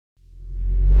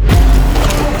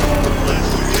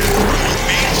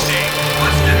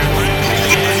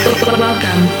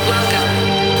Welcome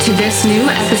to this new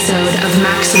episode of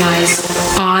Maxximize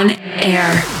On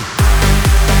Air.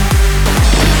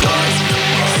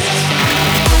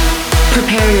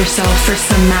 Prepare yourself for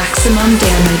some maximum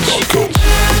damage.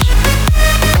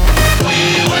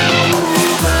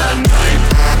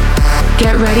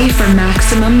 Get ready for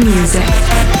maximum music.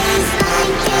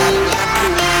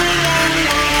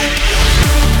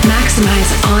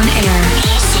 Maxximize On Air.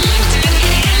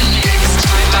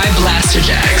 By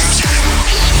Blasterjaxx.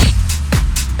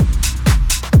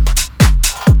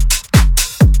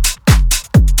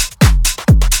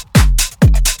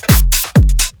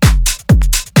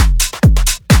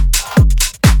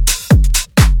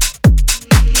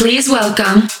 Please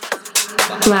welcome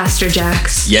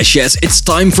Blasterjaxx. Yes, it's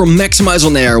time for Maxximize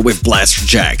On Air with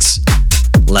Blasterjaxx.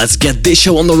 Let's get this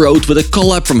show on the road with a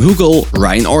collab from Hugo,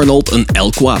 Ryan Arnold and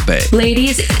El Quape.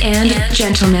 Ladies and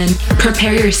gentlemen,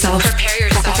 prepare yourself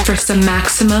for some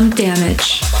maximum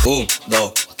damage. 1,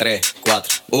 2, 3, 4.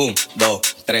 1, 2,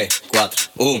 3, 4.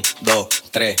 1, 2,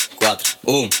 3, 4.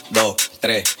 1, 2,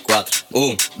 3, 4.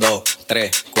 1, 2,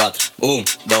 3, 4. 1,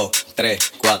 2, 3,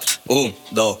 4. 1,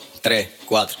 2, 3,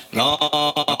 4. No.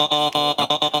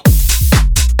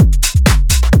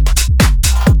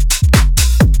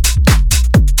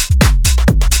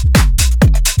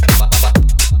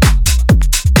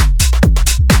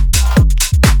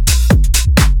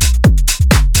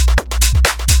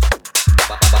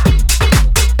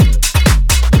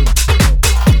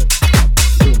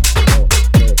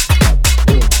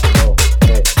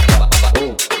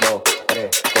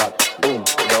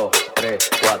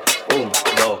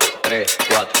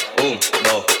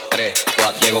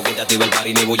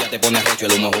 Mi bulla te pone recho,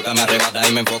 el humo juca me arrebata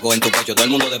y me enfoco en tu pecho. Todo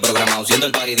el mundo desprogramado, siendo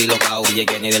el party dislocado. Y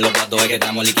que ni de los datos es que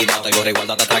estamos liquidados. Traigo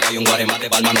resguardo hasta atrás y un guaremate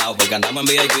pa'l mandado. Porque andamos en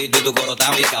VIP y tu coro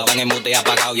está picado. Están en mute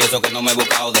apagado y eso que no me he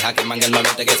buscado. Deja que mangue el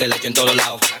malvete que se le eche en todos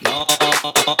lados. No.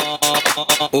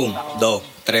 1, 2,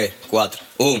 3, 4.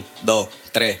 1, 2,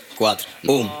 3, 4.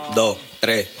 1, 2,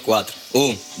 3, 4.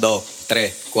 1, 2,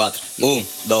 3, 4. 1,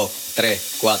 2, 3,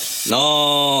 4.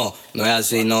 No, no es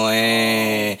así, no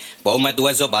es. Ponme tu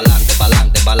eso pa'lante,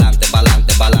 pa'lante, pa'lante,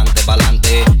 pa'lante, pa'lante,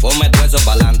 pa'lante. Ponme tu eso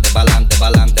pa'lante, pa'lante,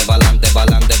 pa'lante, pa'lante,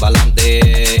 pa'lante,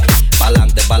 pa'lante.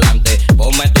 Pa'lante, pa'lante.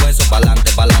 Ponme tu eso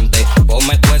pa'lante, pa'lante.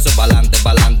 Ponme tu eso pa'lante,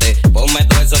 pa'lante. Ponme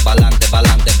tu eso pa'lante,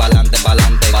 pa'lante, pa'lante,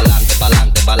 pa'lante, pa'lante,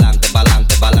 pa'lante, pa'lante,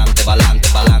 pa'lante, pa'lante,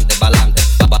 pa'lante, pa'lante,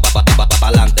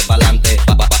 pa'lante, pa'lante,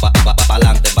 pa'lante,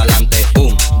 pa'lante, pa'lante.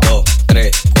 1, 2,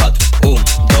 3, 4. 1,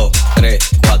 2, 3,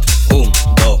 4. 1,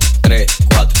 2, 3,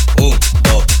 4. 1,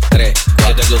 2, 3,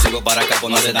 4. Esto es exclusivo para acá,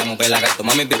 pues no aceptamos pelagato.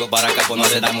 Mami, pico para acá, pues no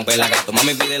aceptamos pelagato.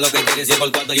 Mami, pide lo que quieres y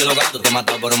por cuarto yo lo gasto. Te he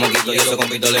matado por un moquito y eso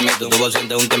compito le meto. Tuvo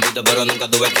siente un tempito, pero nunca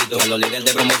tuve quito. A los líderes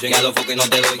de promoción y a los foques no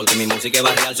te doy. Porque mi música es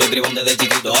barrial, soy tribón desde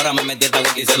chiquito. Ahora me metí esta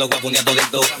wiki y se lo voy a fundir a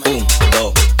todito. 1,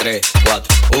 2, 3,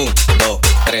 4. 1, 2,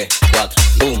 3, 4.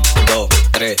 1, 2,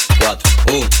 3, 4.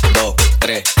 1, 2,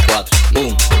 3, 4.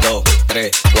 1, 2,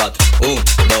 3, 4. 1,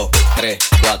 2, 3,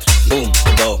 4. 1,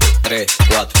 2, 3,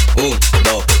 4. 1,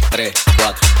 2, 3,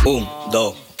 4. 1,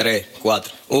 2, 3,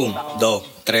 4. 1, 2,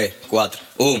 3, 4.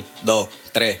 1, 2,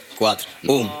 3, 4.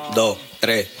 1, 2,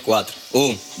 3, 4.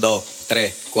 1, 2,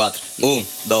 3, 4. 1,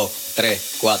 2, 3,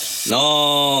 4.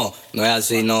 No, no es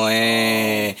así, no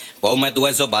es. Ponme tu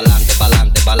eso pa'lante,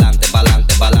 pa'lante, pa'lante,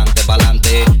 pa'lante, pa'lante,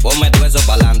 pa'lante. Ponme tu eso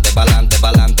pa'lante, pa'lante,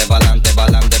 pa'lante, pa'lante,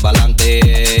 pa'lante,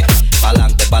 pa'lante.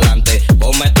 Pa'lante, pa'lante.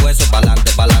 Ponme tu eso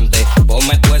pa'lante, pa'lante.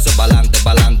 Ponme tu eso pa'lante,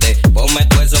 pa'lante. Ponme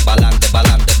tu eso pa'lante,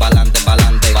 pa'lante, pa'lante,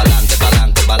 pa'lante, pa'lante,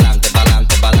 pa'lante, pa'lante, pa'lante,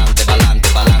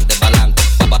 pa'lante, pa'lante, pa'lante,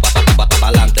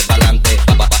 pa'lante,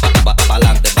 pa'lante,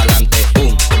 pa'lante, pa'lante.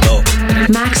 1, 2, 3.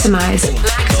 Maxximize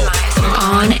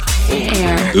On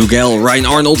Air. Hugo, Ryan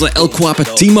Arnold and El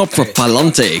Quape team up for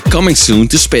Palante, coming soon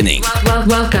to Spinning.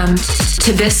 Welcome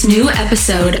to this new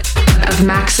episode of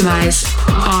Maxximize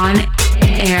On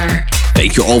Air.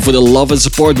 Thank you all for the love and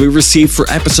support we received for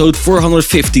episode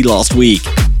 450 last week.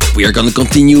 We are gonna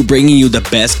continue bringing you the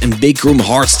best in big room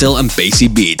hardstyle and bassy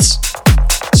beats.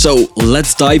 So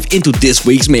let's dive into this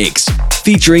week's mix,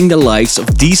 featuring the likes of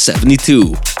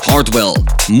D72, Hardwell,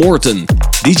 Morton,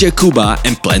 DJ Kuba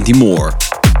and plenty more.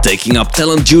 Taking up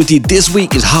talent duty this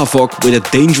week is Havok with a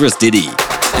dangerous ditty.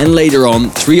 And later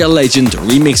on, Tria Legend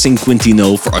remixing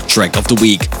Quintino for a track of the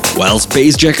week, whilst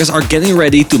Bassjackers are getting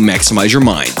ready to maximize your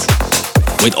mind.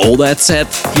 With all that said,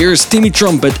 here's Timmy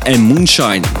Trumpet and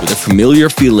Moonshine with a familiar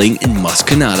feeling in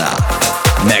Mascanada.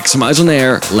 Maxximize On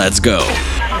Air, let's go.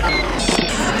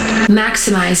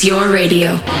 Maxximize your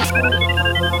radio.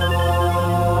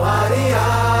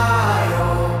 Maria.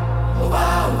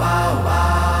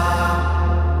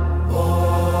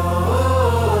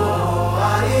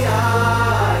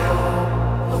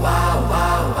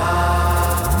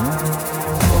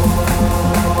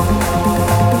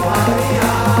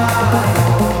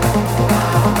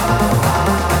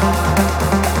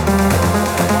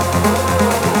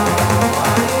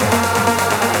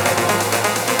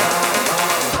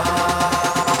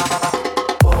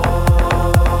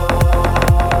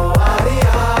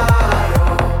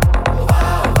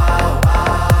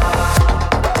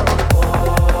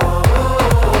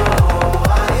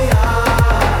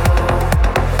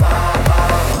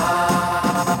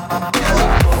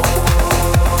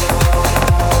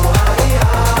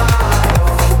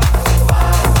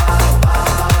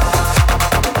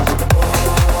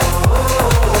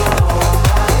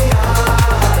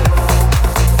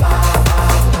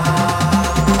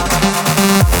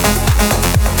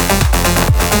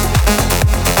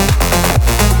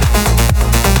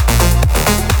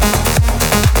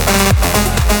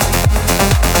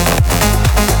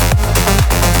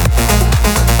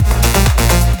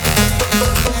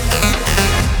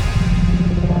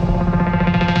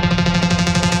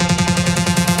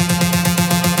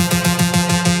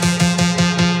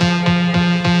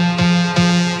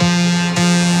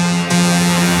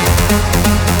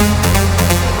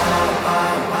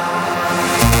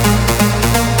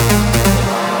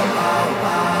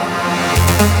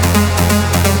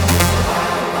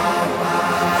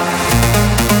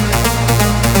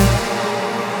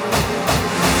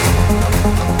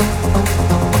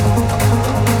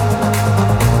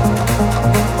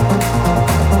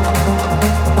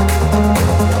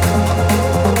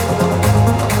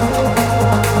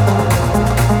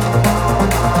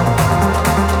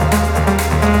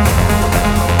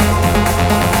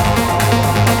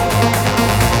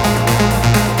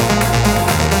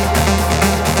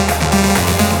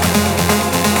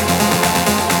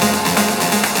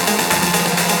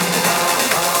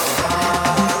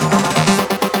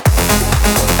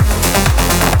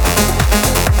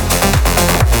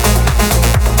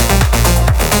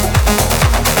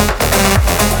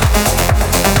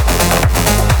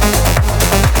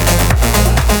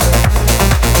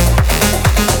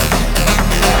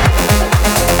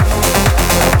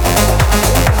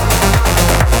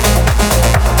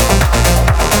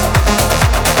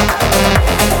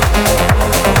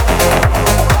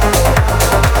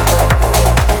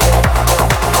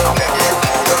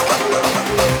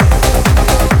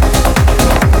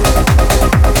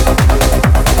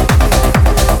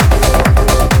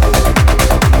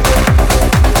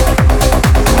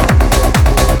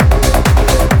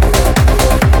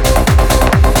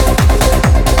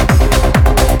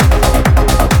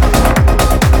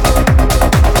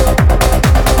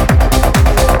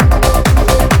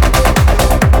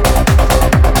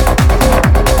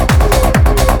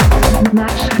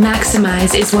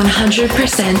 Maxximize is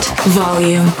 100%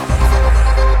 volume.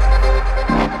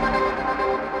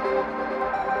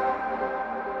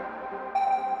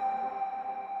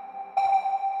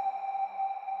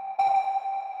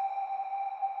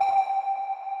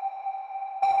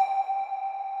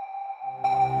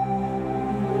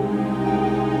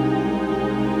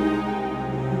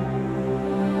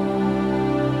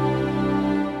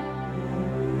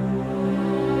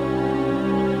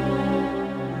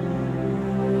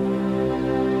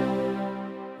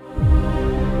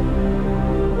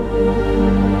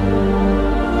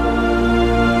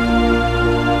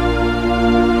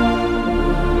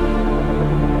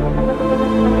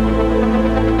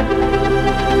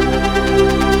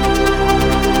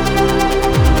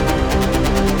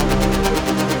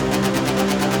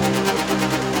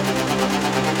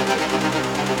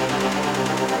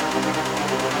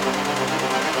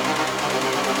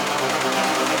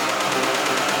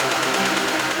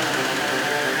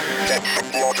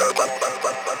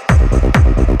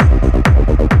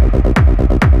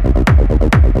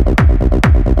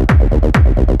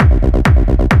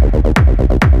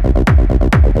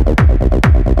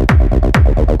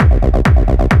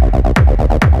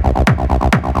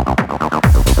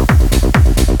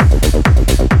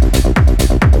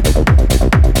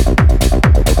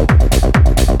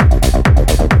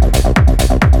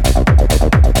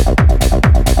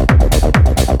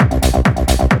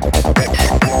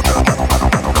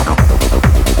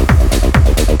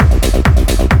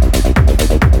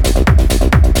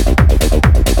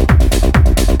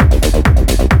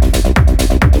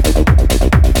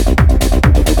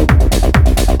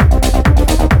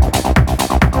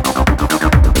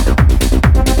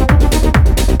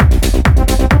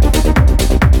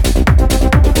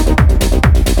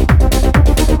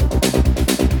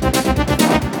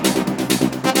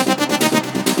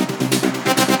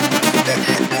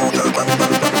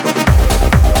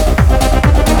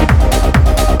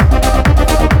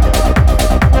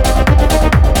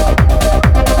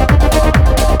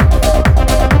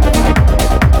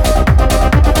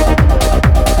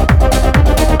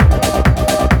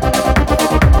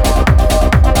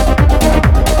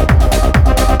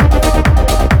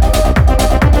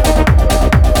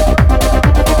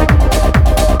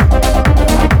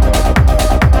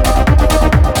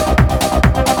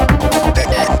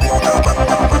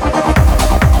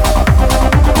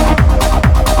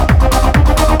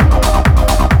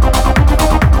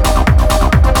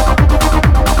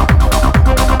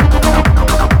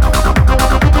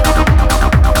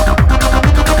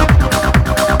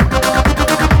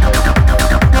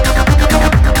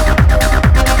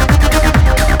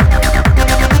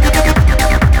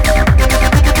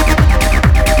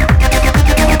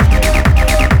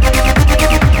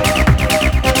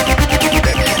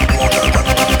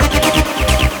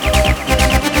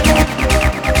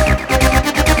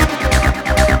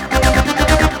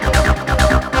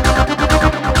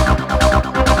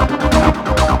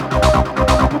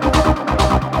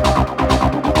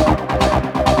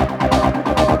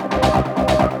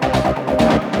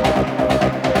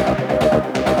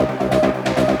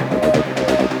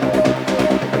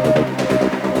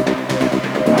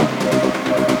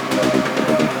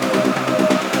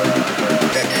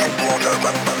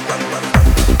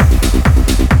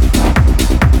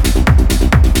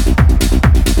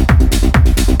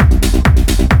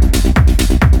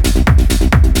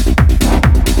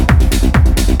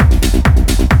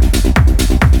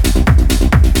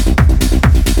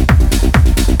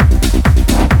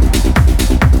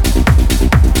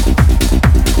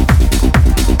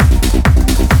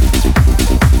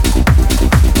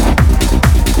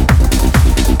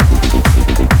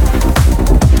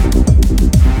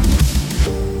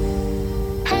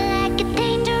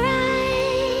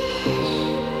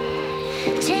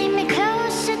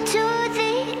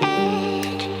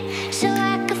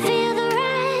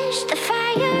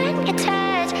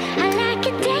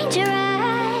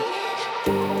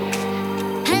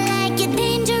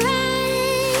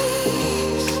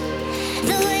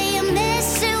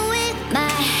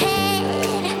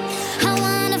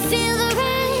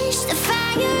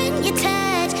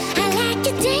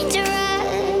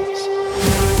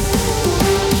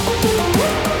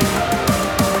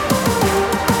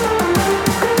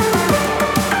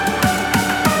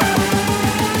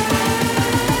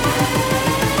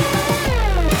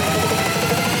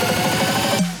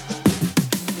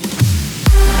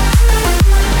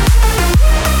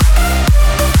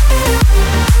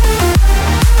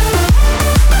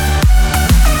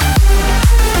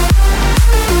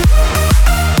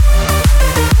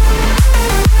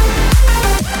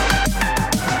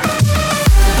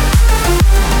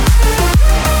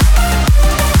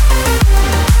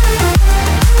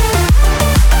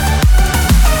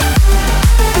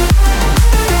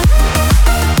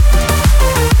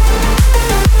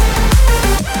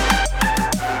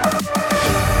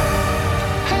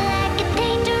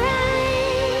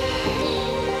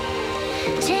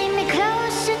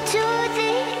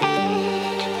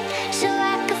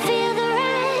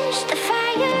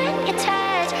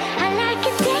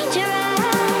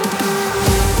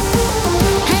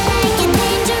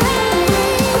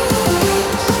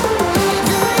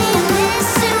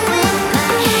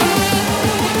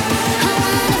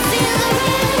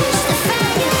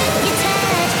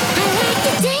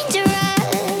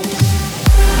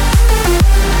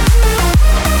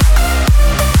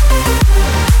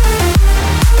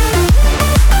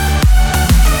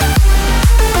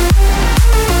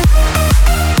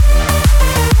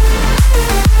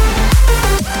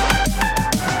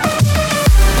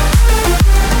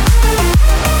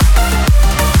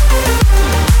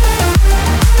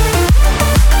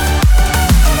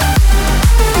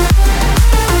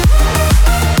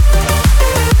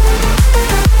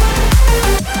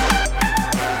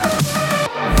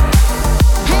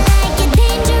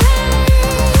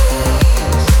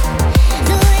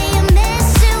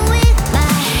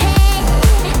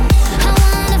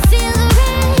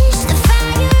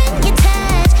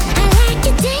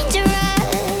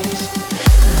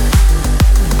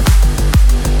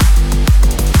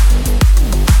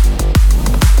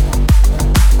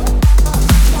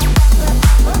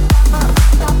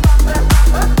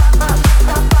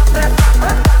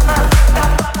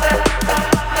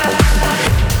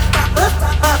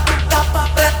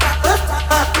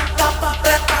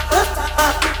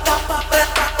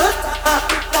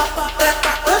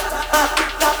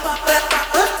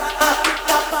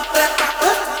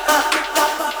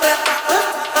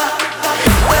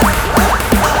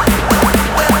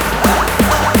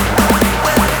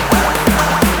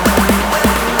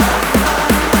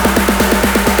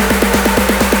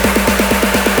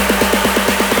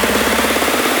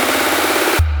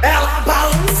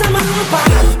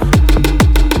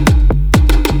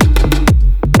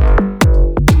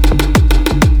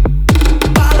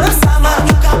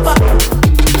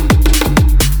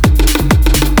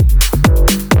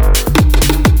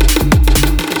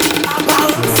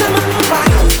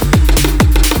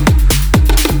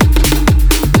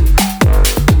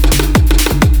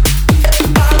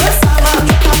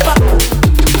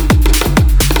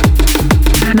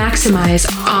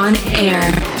 On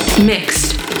Air,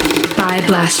 mixed by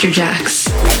Blasterjaxx.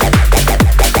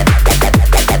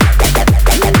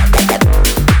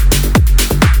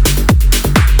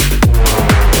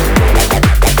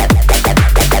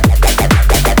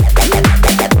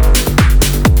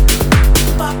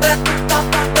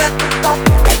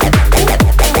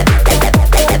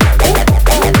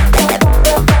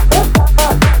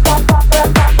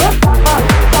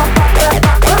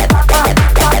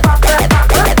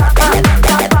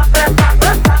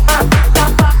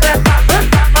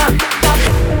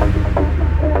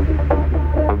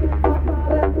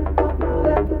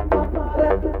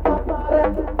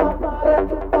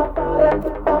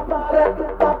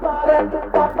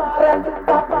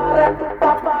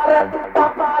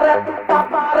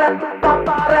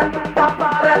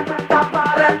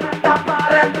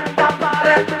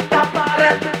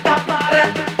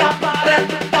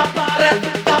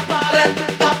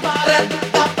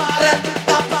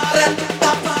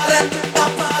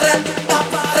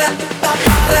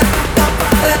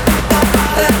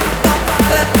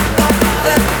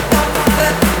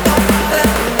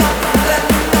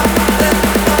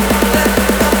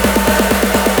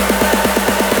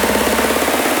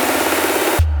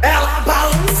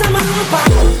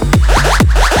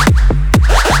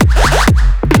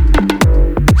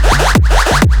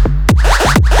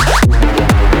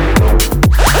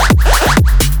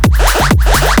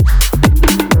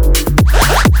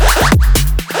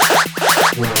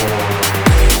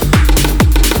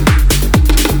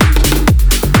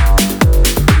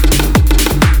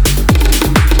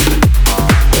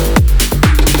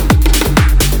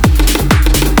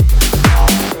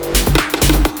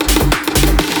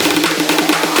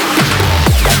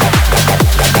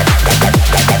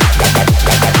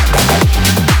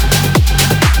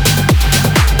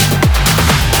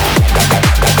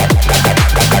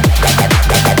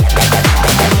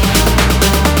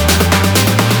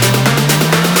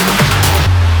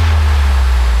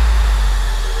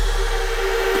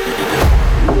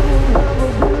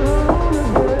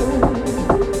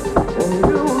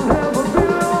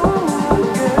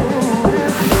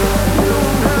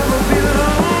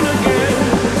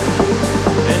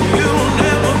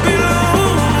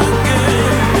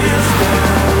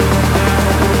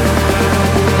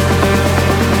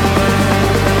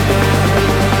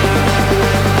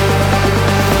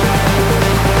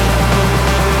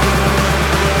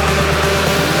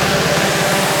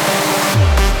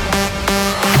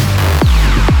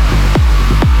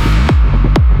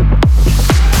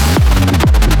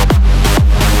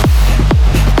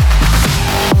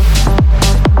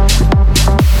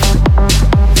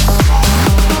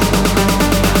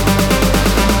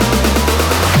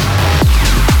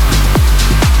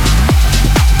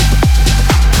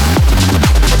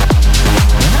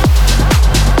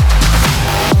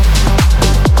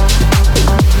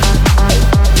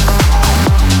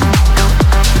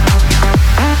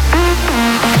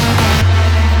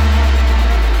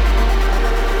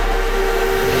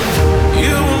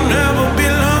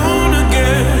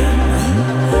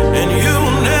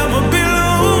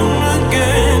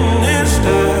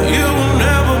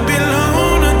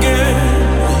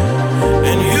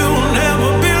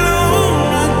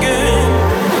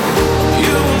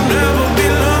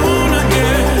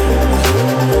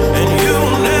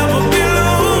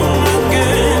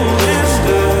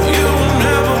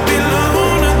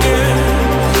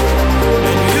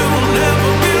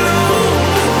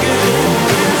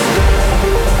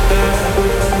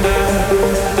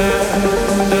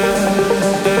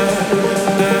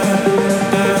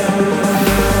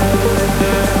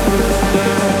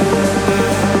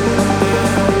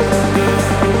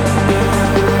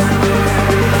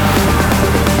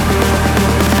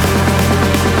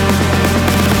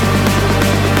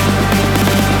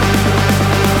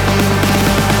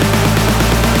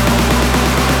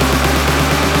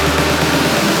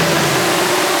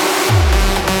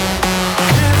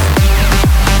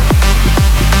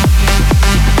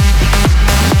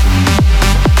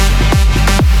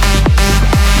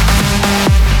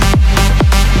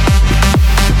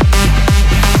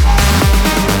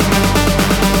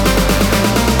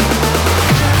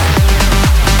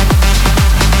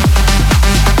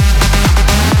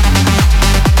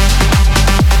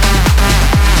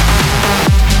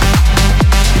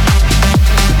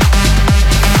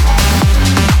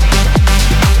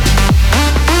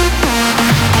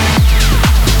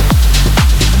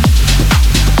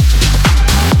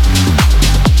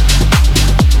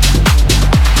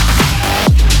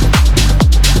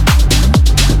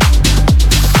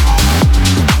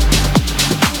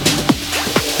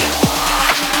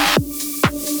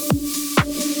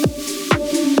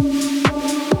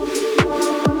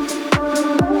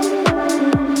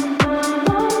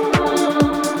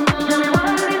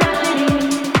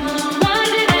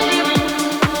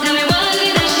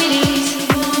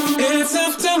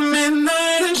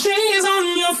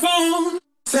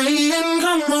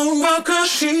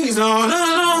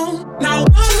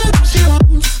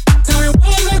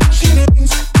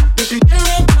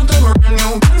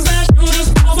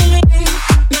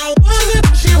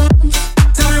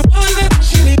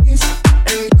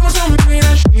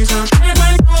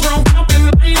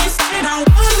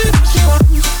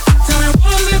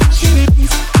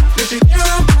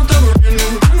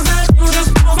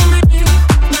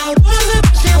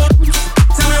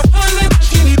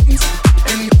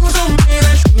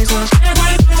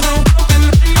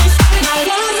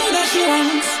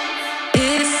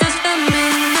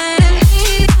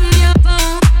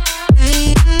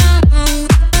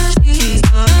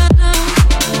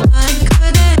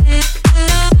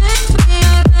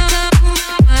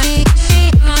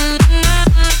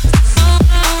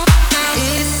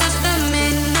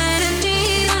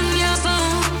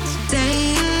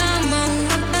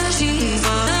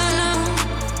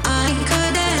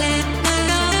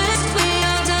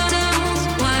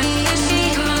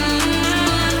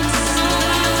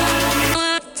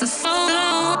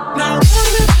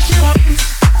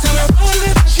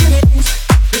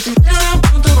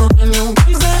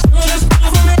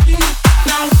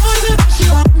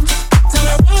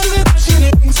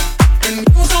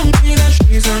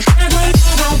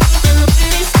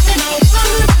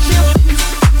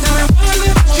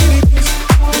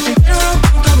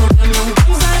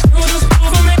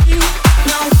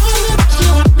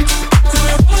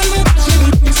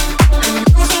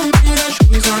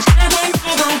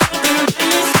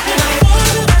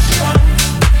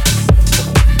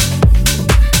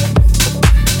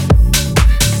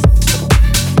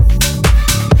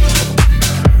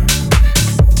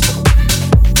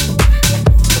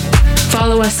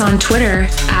 follow us on Twitter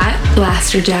at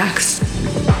Blasterjaxx.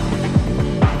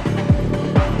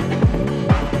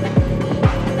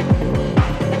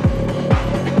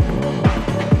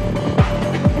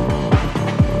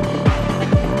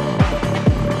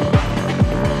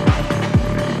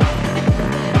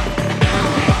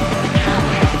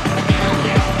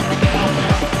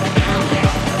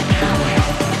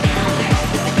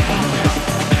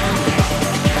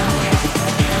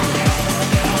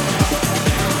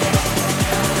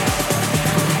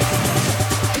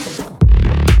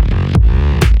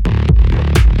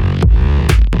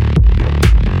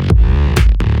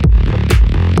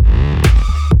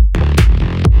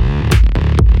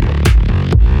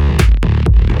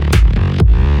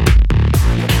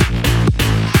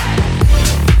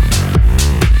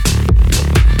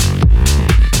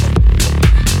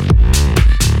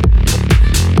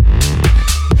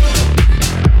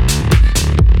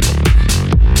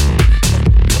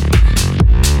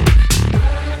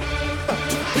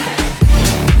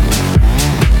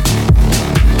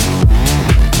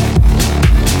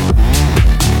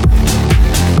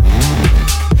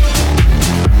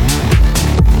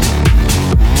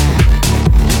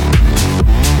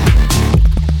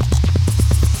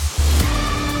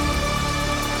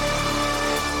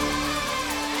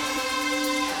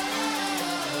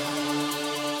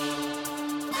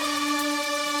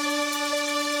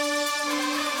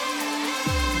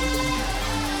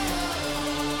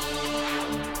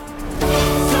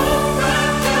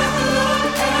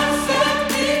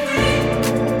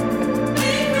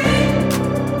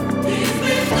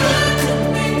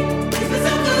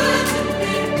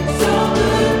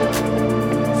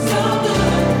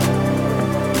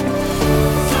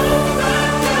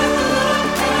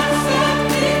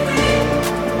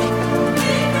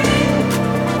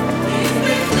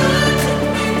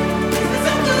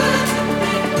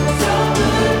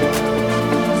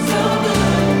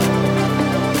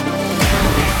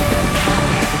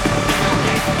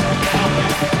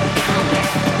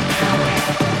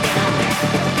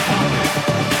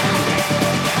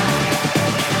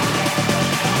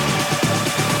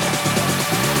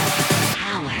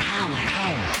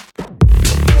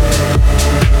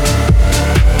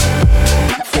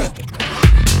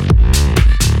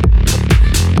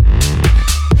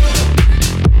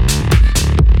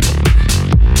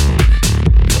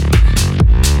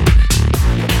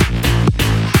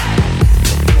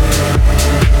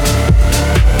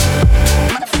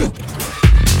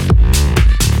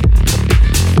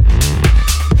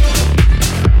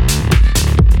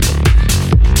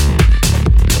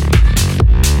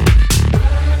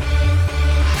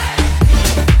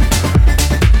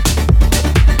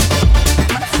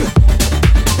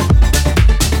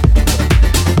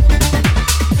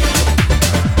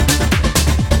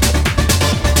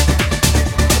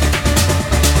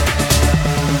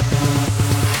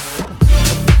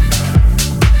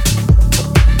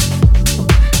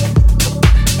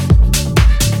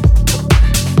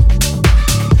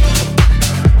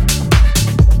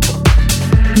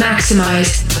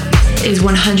 Maxximize is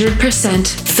 100%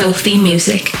 filthy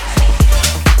music.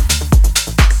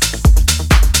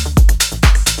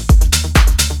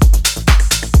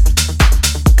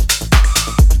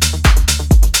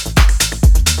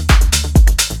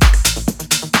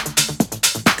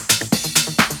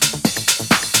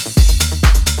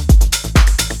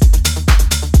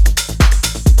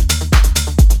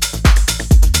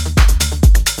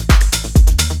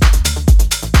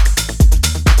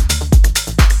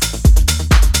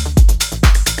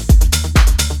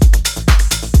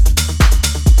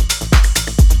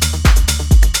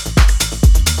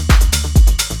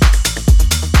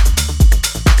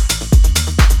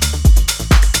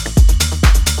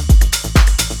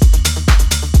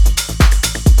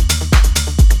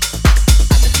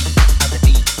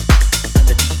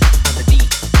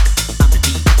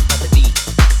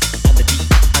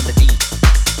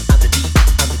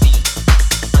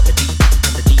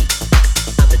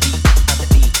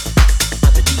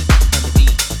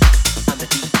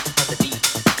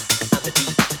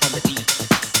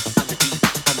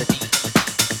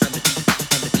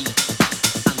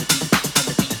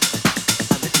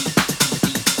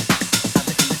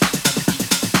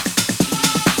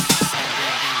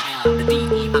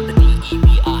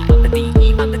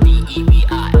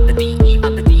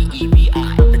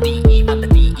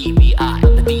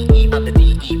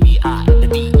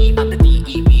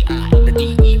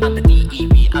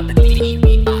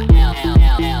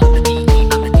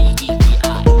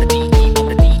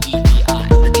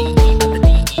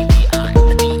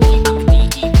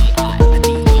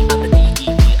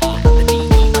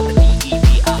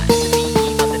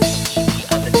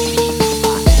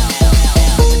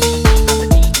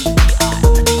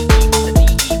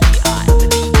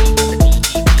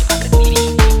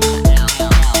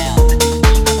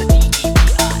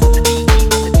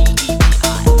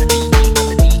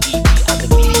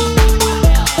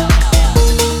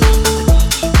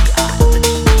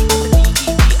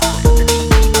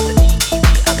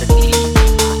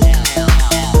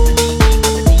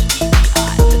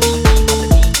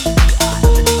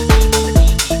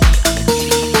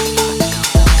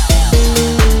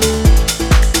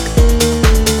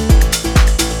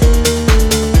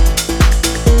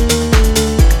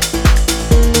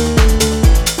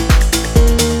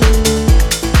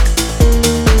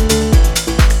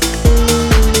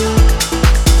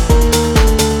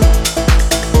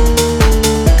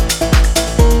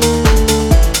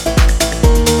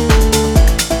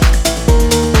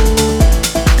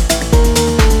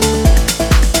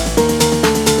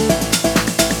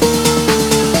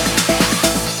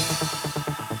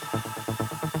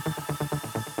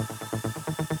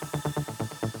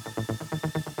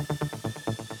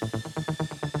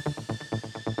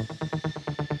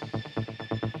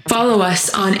 follow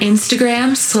us on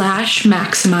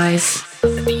Instagram/Maxximize.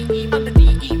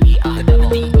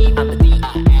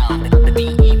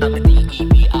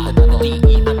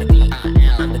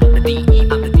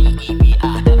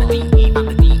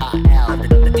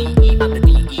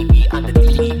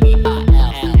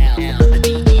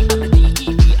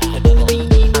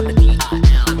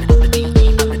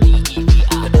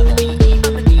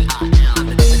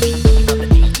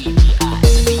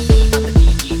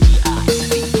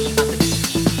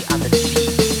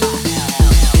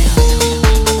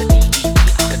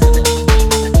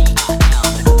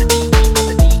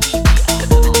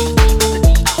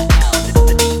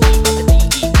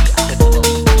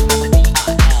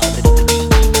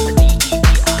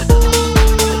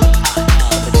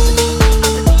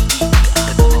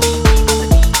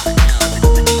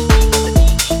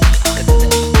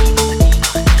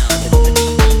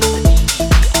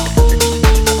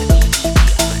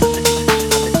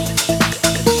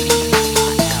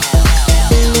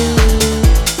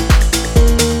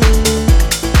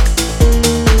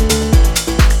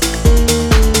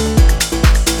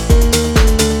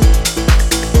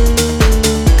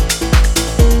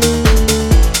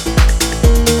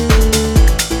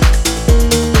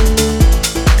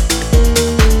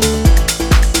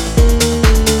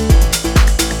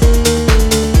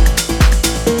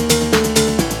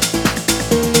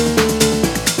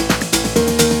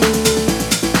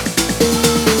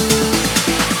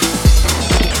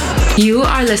 You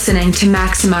are listening to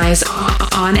Maxximize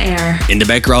On Air. In the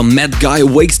background, Mad Guy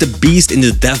Wakes the Beast in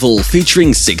the Devil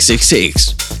featuring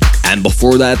 666. And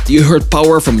before that, you heard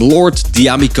Power from Lord,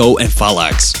 Diamico and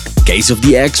Valax. Case of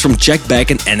the X from Check Back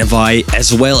and NFI,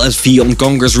 as well as Vion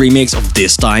Conger's remix of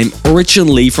This Time,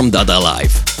 originally from Dada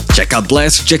Live. Check out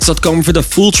Blasterjaxx.com for the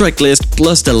full track list,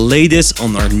 plus the latest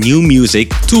on our new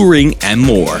music, touring and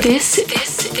more. This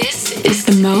is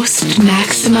the most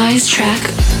maximized track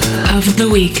of the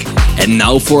week. And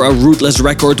now for a Ruthless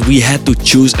record we had to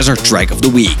choose as our track of the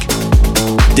week.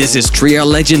 This is 3R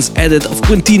Legends edit of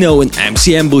Quintino and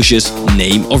MC Ambush's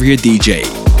Name of Your DJ.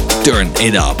 Turn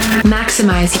it up.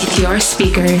 Maxximize your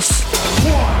speakers.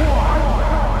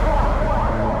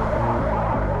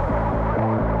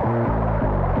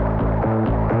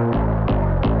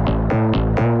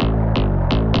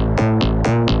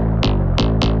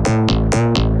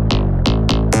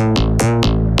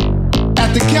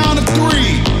 At the count of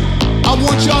three, I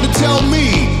want y'all to tell me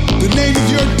the name of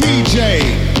your DJ.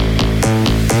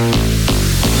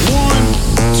 1,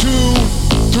 2,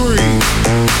 3.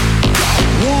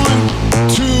 1,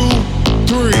 2,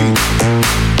 3.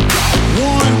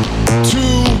 1,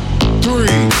 2,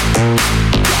 3.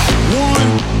 1,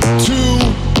 2,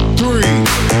 3.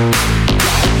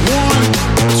 1,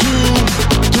 2,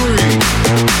 3.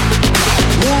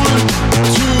 1,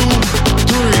 2,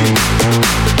 3.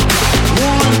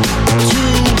 1,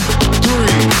 2,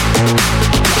 3.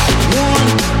 1,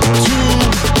 2,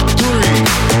 3.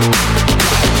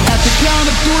 At the count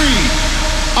of three,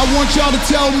 I want y'all to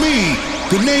tell me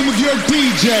the name of your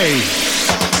DJ.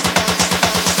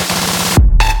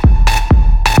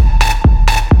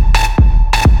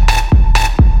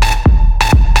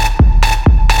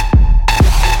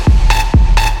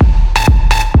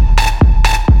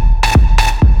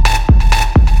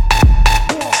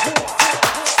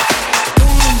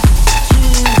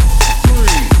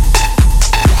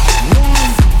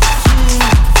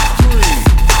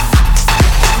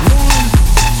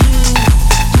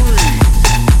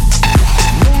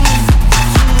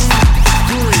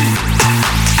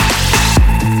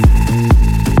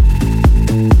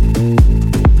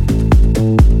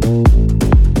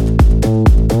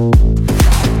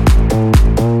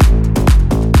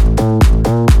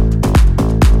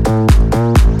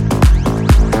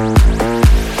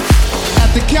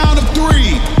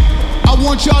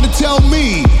 Y'all to tell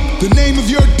me the name of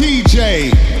your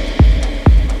DJ.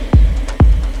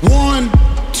 1,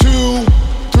 2,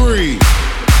 3.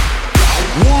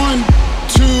 1,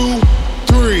 2,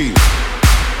 3.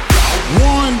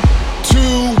 1,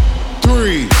 2,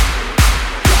 3.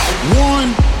 1,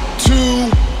 2,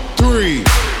 3. 1,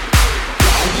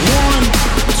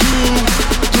 2,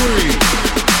 3.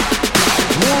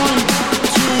 1, 2,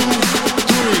 3. 1,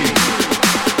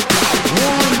 2,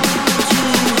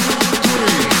 3.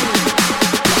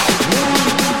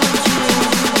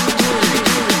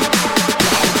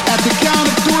 At the count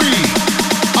of three,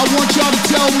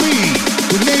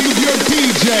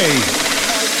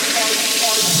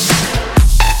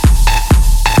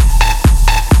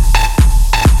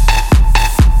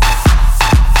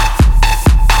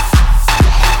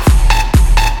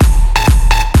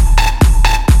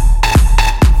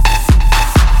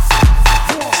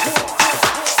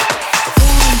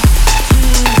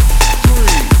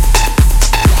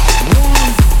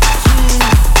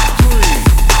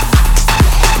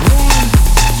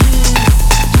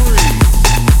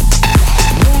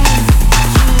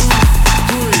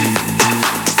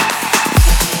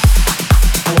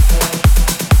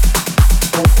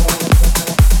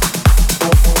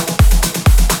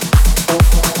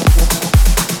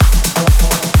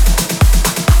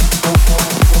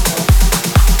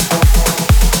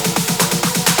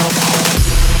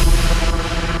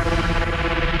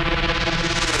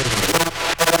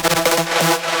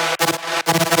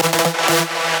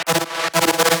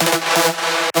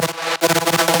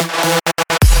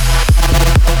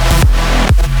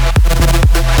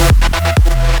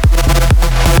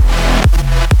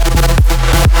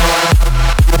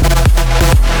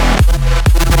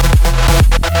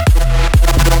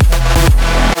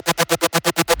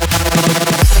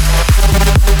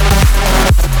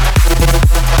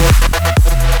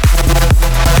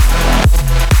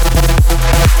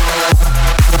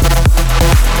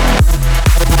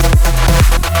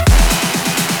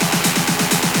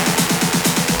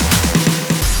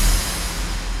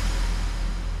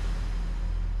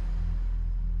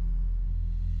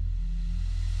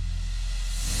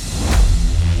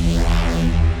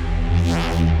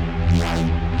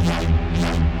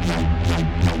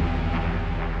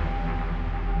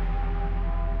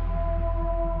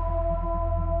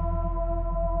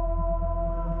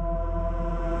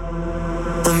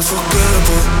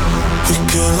 unforgettable. We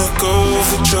can't let go of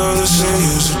each other, say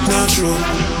is it natural?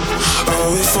 Are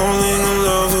we falling in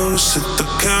love or is it the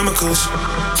chemicals?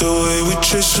 The way we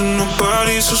chasing our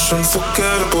bodies is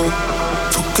unforgettable.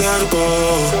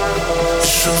 Forgettable,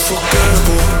 it's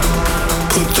unforgettable.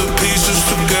 Put the pieces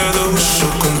together, we're so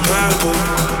compatible.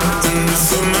 And if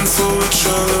we're meant for each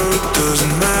other, it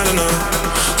doesn't matter now.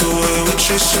 The way we're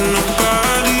chasing our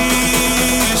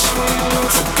bodies,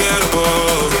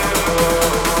 forgettable.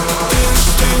 This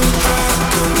thing back,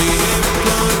 got me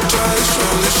hypnotized.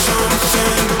 Only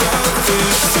something about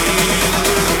this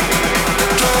feeling.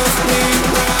 Drive me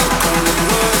back, only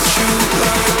what you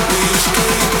like. We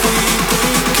escape, we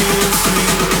breaking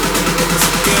free.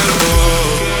 Forgettable.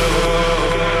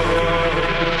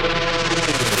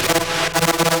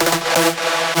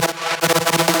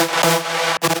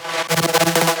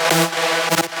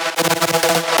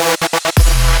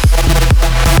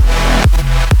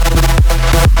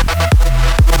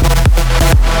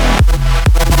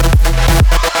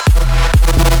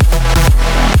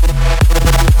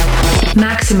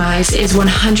 Maxximize is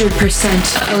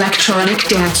 100% electronic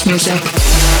dance music.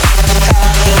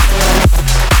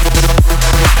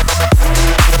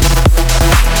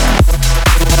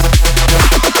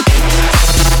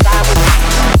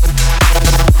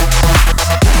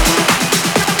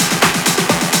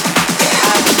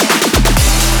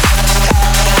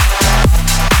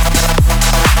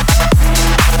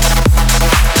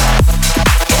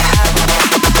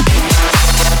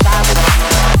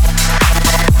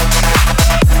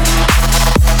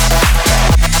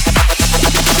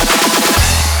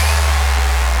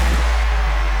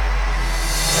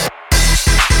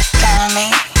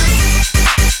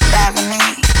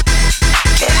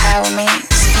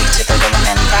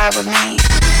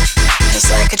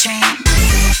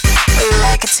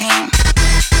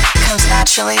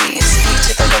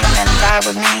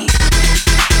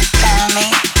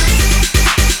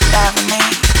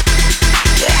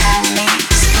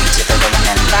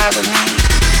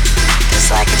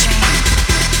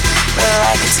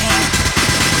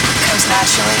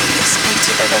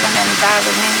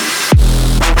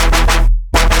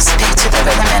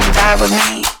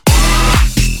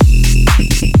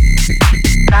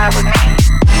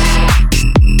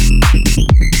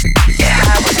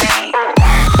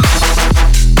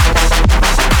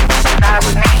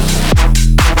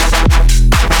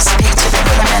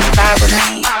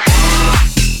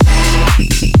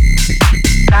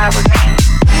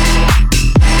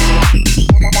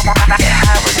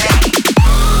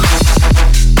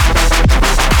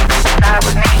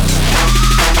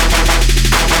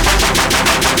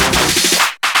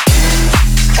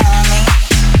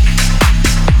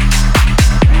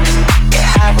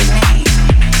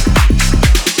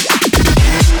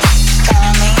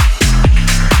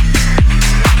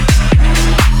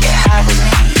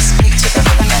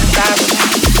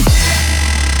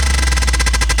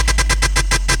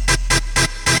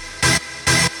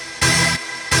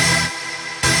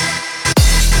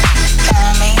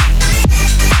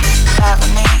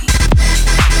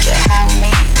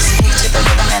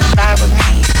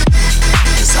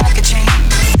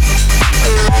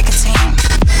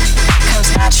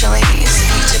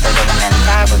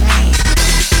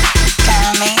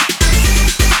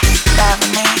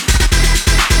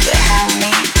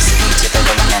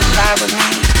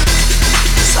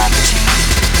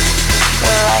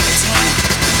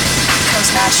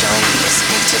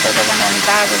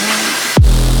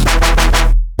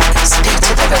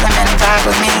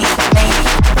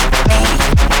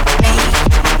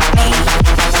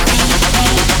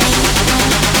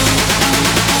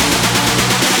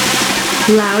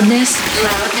 Loudness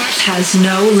has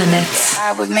no limits.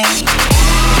 Ride with me.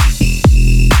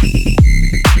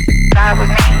 Ride with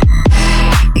me.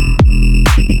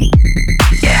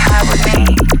 Yeah, ride with me.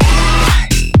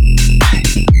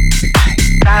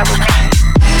 Ride with me.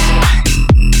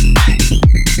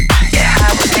 Yeah,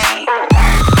 ride with me.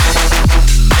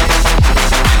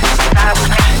 Ride with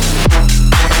me.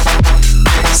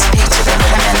 Speak to the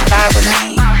rhythm and ride with me.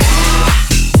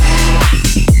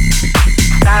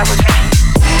 Ride with me.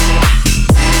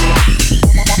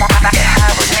 Yeah,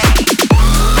 ride with me.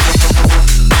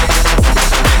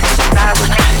 Ride with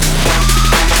me.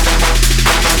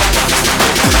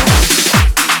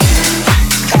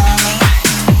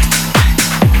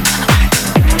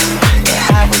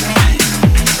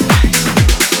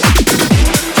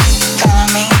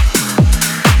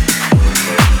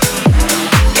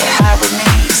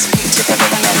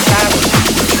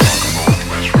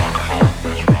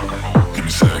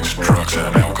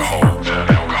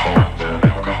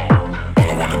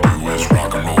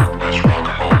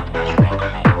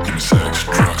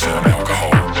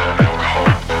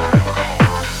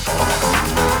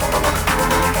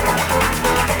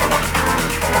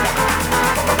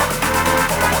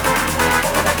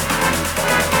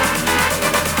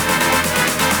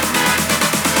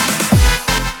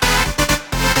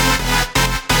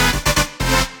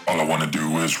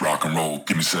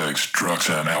 give me sex, drugs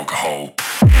and alcohol.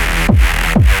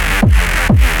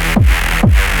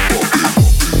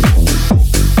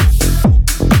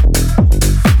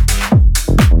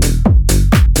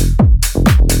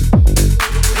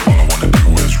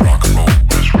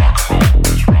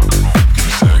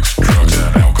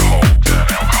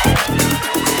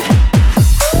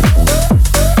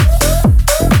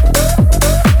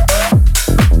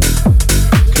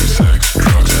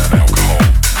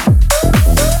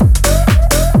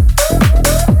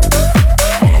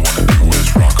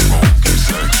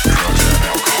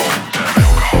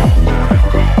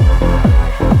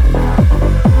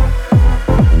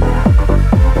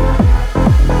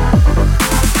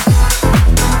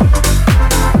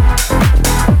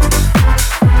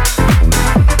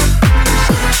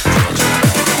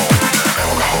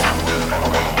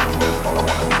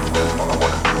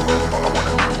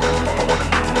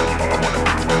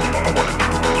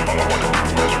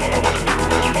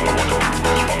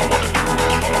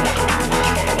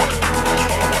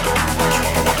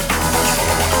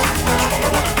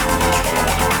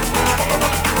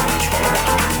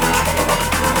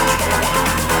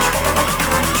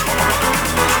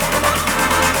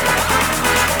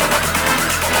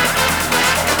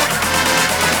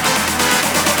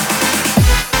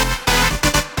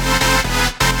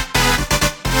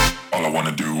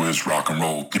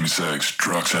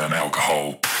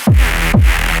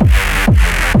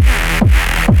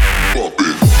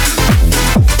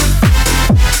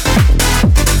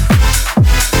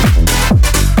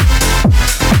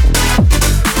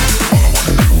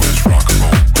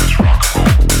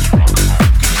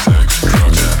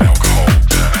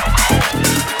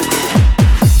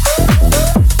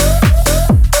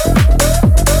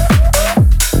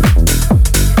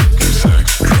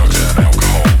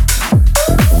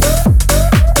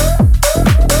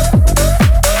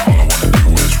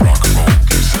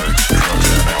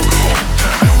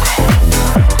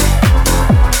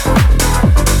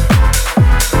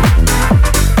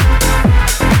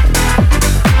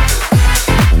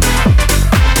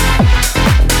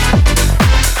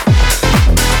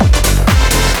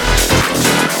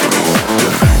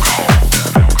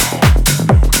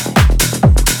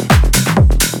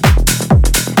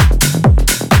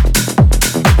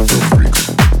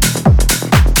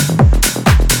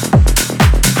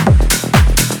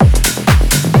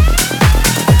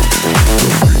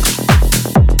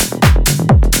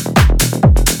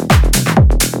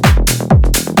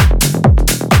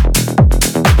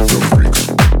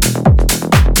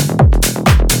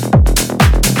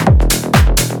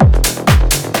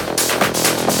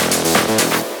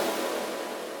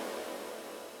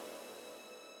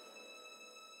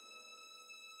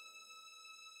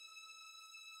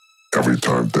 Every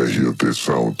time they hear this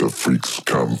sound, the freaks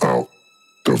come out.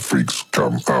 The freaks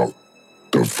come out.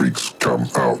 The freaks come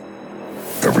out.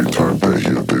 Every time they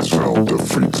hear this sound, the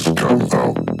freaks come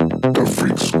out. The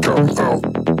freaks come out.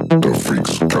 The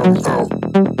freaks come out.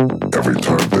 Every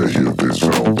time they hear this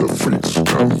sound, the freaks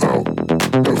come out.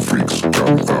 The freaks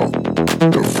come out.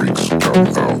 The freaks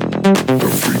come out. The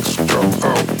freaks come out.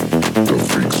 The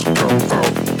freaks come out.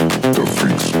 The freaks come out. The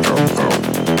freaks come out.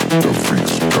 The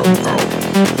freaks come out.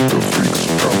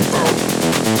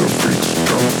 The freaks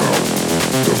come out.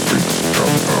 The freaks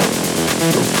come out.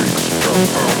 The freaks come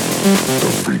out.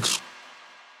 The freaks.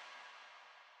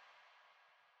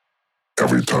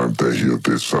 Every time they hear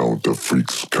this sound, the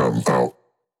freaks come out.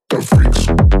 The freaks.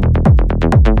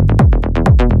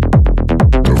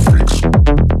 The freaks.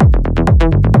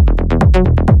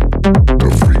 The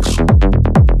freaks.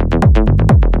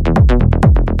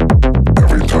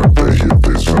 Every time they hear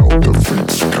this sound, the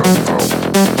freaks come out.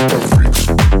 The freaks.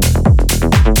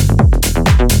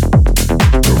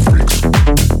 The freaks.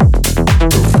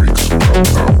 The freaks come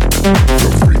out. The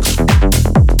freaks. Every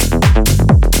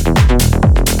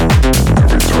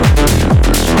time they hear this sound,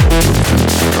 the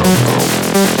freaks come out.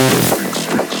 The freaks,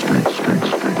 freaks, freaks, freaks,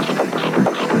 freaks, freaks,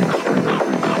 freaks, freaks,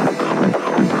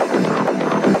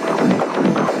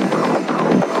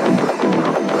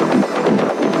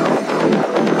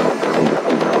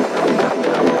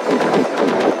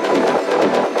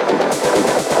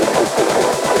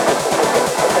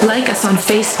 Like us on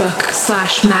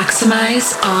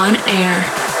Facebook/Maxximize On Air.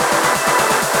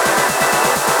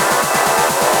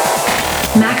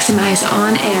 Maxximize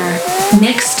On Air.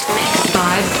 Mixed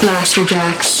by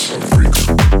Blasterjaxx.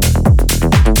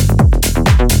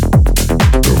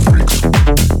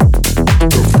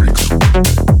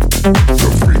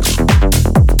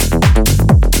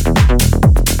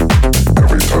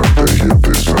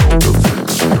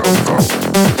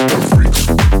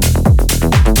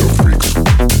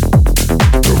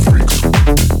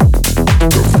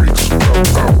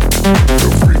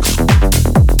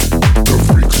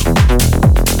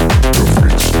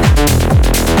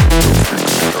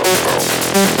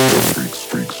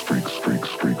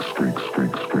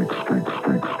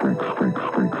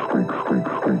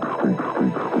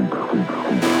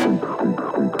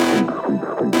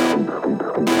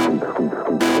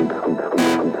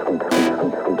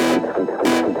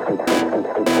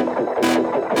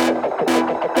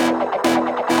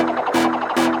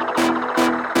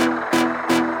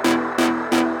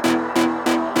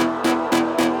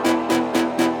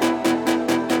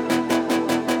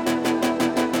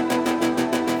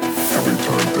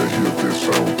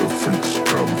 sound, the freaks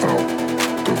come out.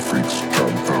 The freaks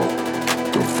come out.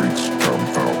 The freaks come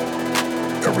out.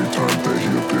 Every time they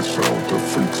hear this sound, the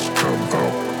freaks come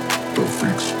out. The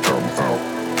freaks come out.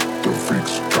 The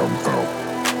freaks come out.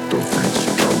 The freaks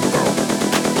come out.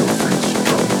 The freaks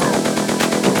come out.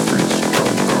 The freaks come out. The freaks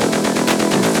come out.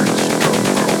 The freaks come out.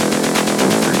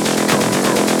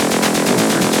 The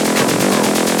freaks come out.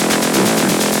 The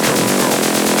freaks come out.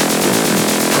 The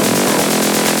freaks come out.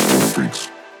 The freaks.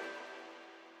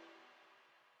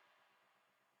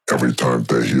 Every time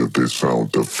they hear this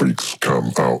sound, the freaks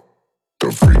come out.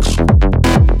 The freaks.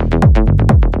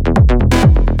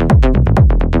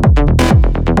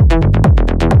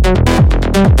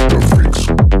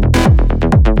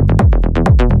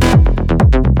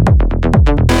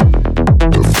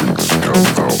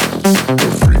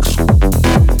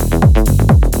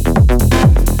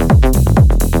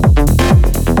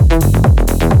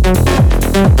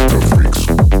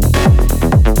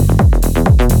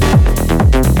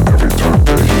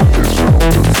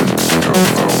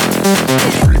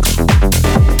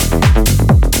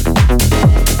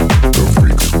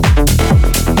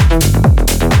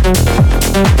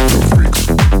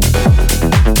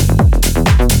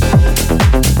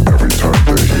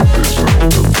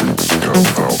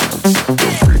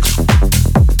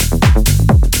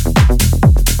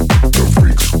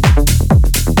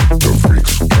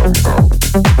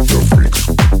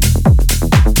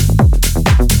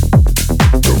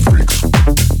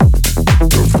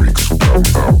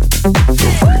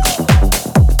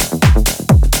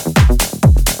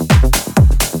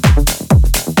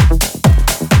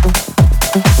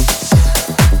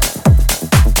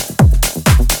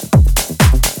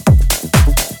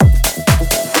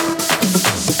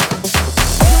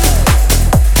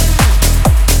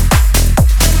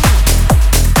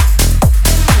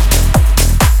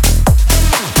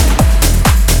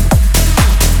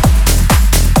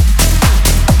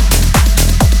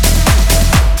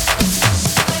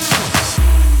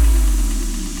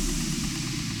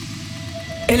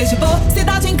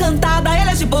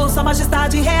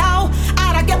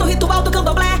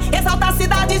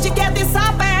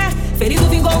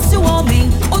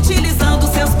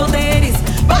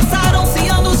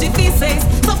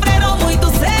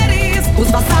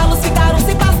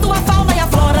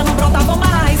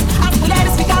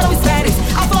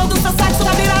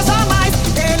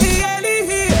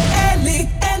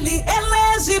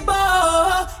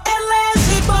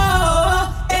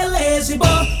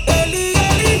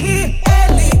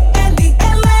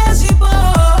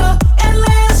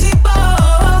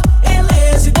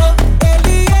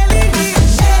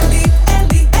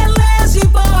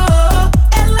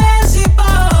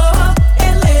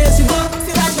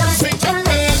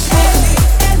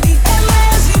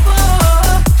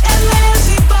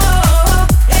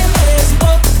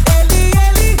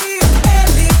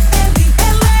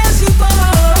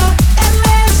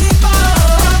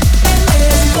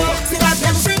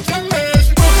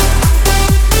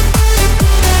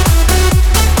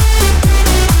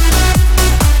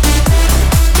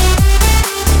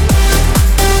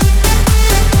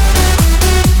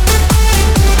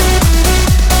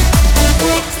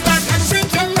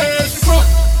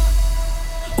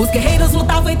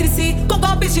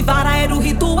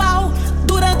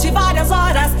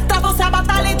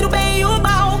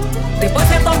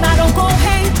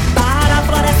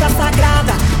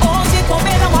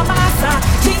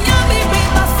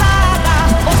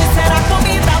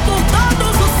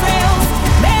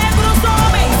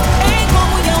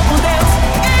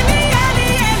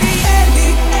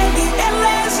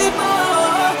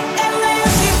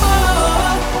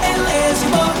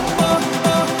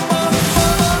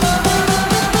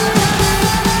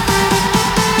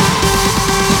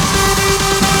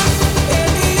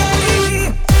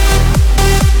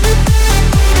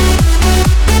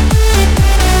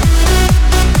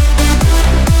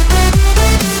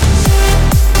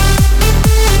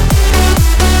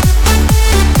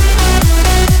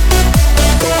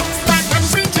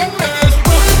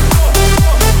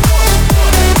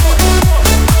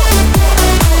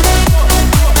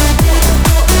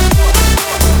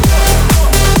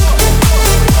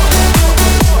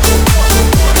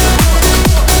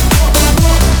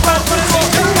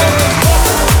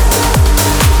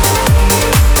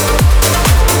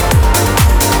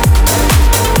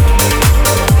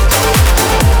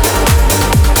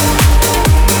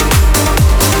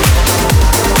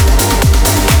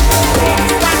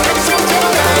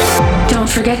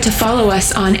 forget to follow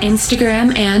us on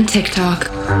Instagram and TikTok.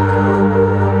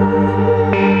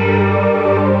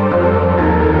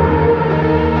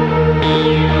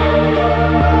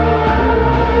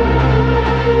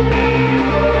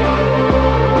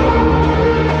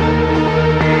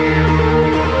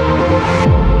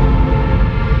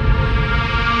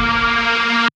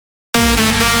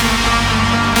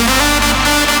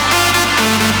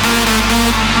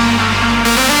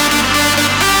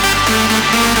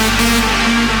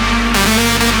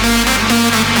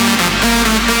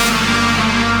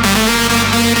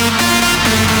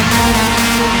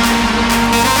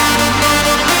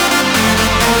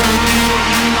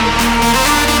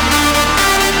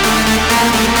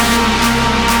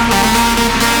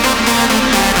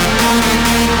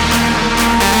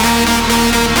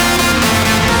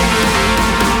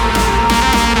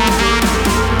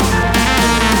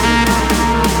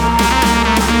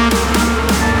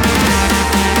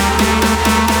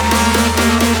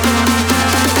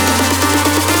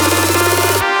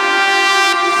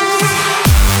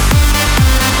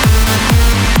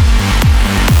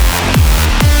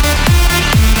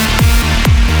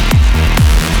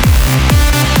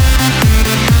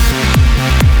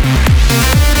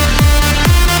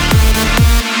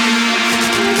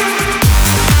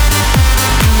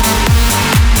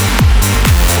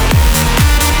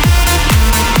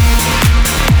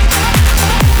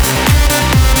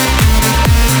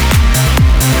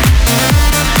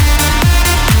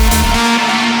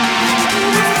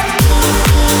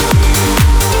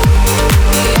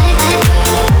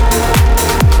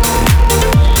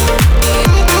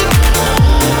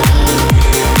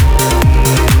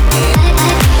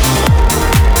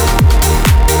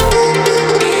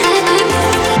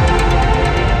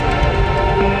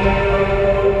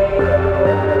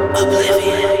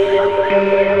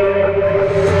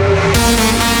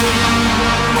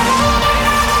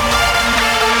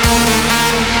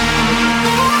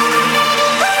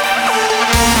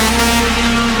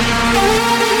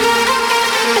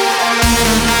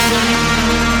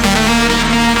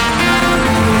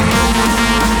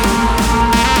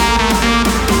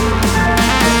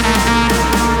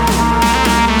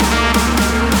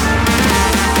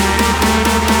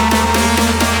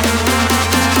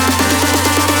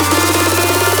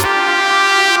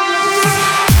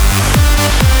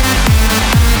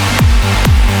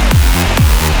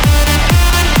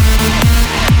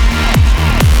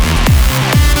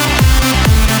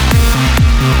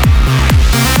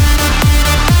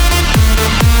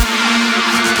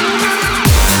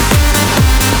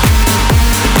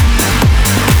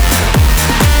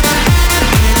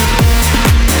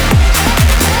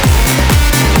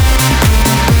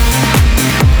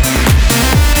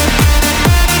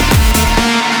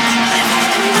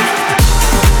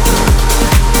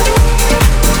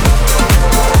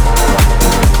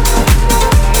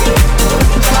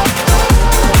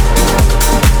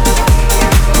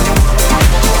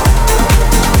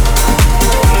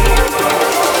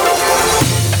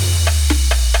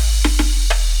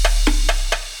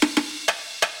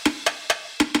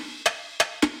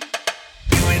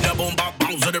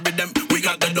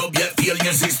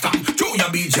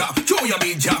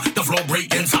 beat ya, the flow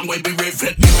breaking sound when we riff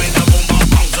it. Living the boom bang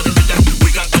bounce to the rhythm.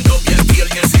 We got the dub, yeah, feel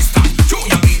your system. Show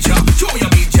ya beat ya,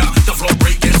 the flow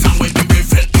breaking sound when we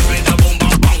riff it. Living the boom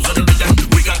bang bounce to the rhythm.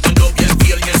 We got the dub, yeah,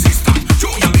 feel your system. Show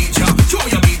ya beat ya,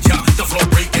 the flow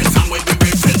breaking sound when we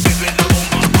riff it. Living the boom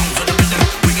bang bounce to the rhythm.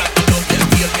 We got the dub, yeah,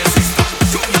 feel your system.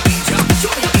 Show ya beat ya,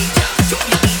 show ya beat ya, show ya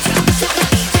beat ya, show ya beat ya, show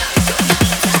ya beat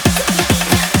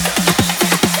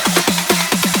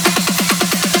ya.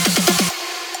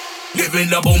 Living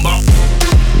the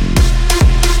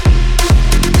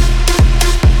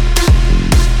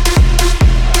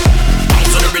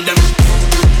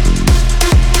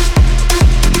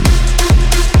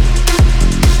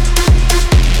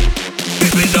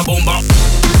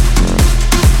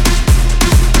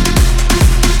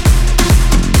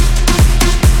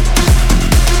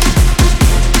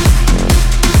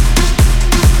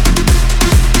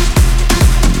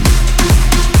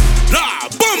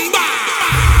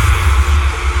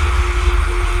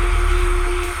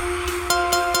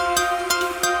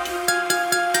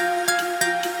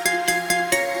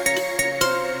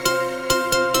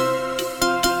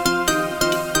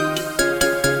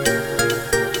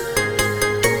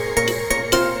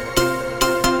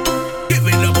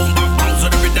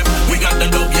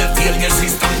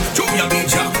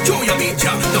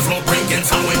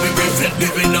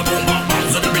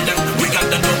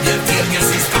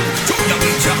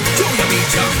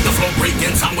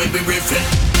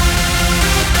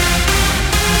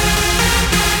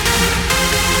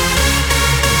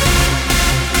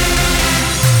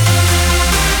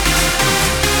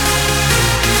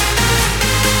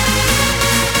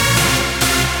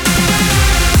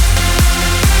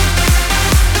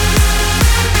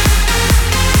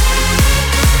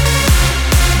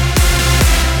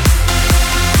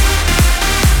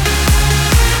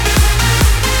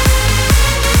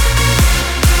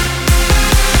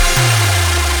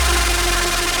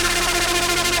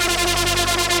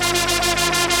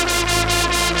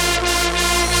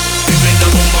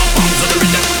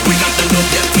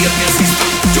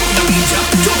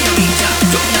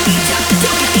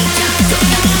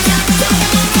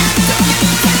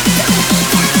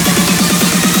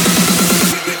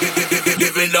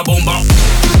boom bang.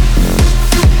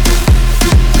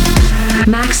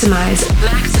 Maxximize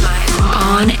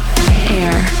On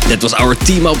Air. That was our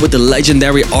team up with the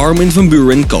legendary Armin van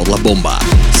Buuren called La Bomba.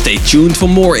 Stay tuned for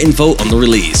more info on the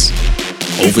release.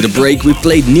 Over the break we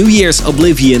played New Year's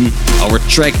Oblivion, our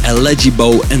track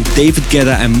Elegibo, and David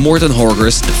Guetta and Morten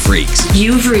Horger's The Freaks.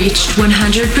 You've reached 100%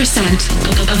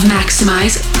 of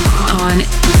Maxximize On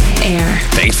Air.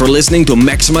 Thanks for listening to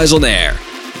Maxximize On Air.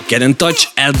 Get in touch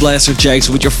at Blasterjaxx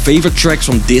with your favorite tracks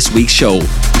from this week's show.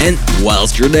 And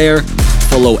whilst you're there,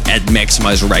 follow at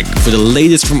Maxximize Rec for the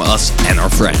latest from us and our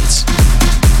friends.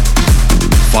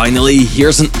 Finally,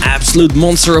 here's an absolute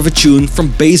monster of a tune from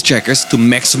Bassjackers to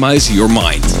maximize your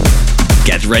mind.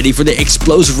 Get ready for the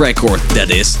explosive record that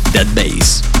is that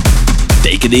bass.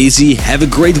 Take it easy, have a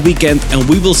great weekend, and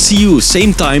we will see you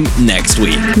same time next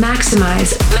week.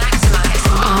 Maxximize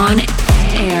On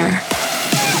Air.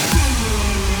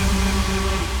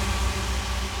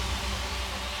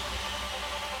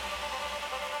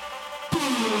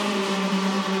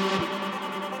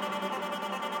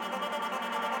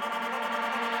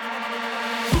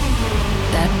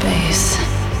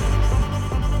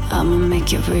 I'ma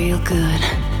make it real good.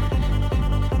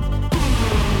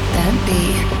 That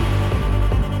beat.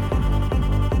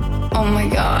 Oh my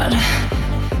god.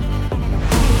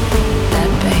 That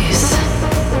bass.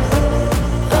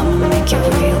 I'ma make it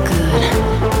real good.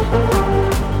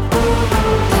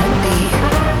 That beat.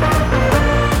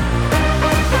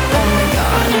 Oh my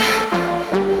god.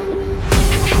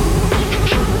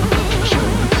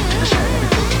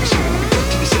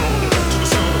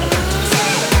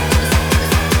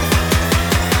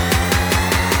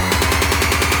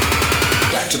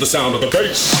 The sound of the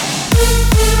bass.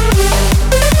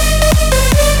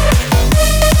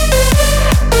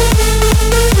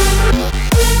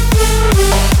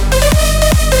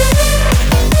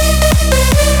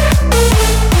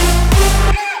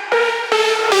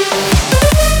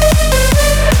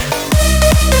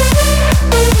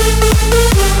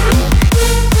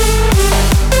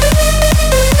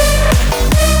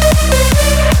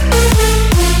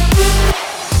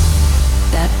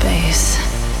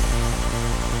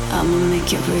 I'ma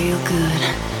make it real good.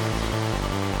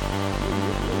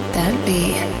 That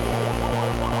beat.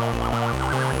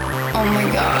 Oh my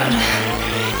god.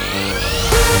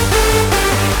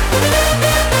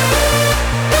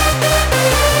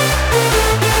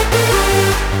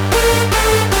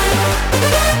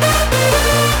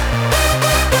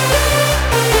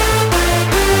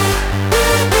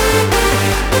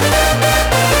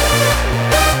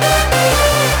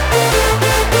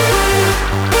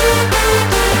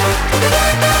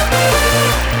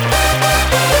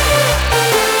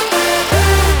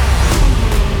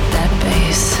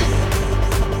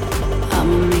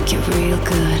 make it real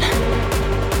good.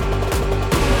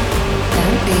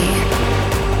 That beat.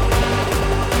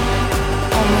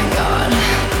 Oh my god.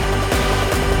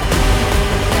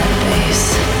 That bass.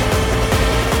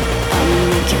 I'ma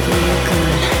make it real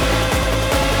good.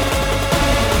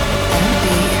 That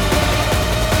beat.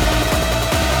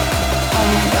 Oh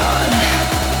my god.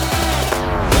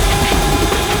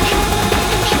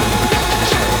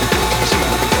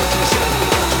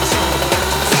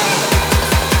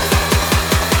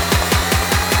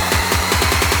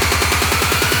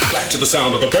 To the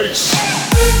sound of the bass.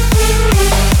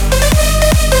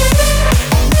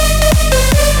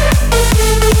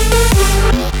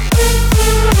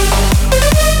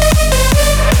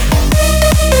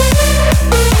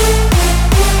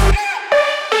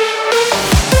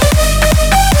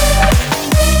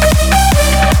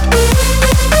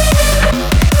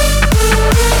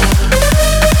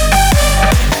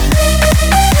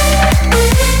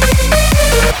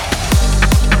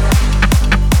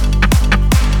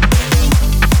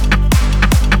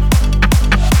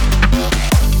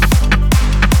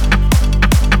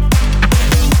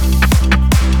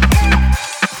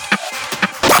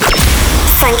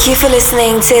 Thank you for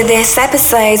listening to this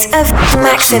episode of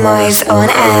Maxximize On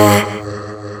Air.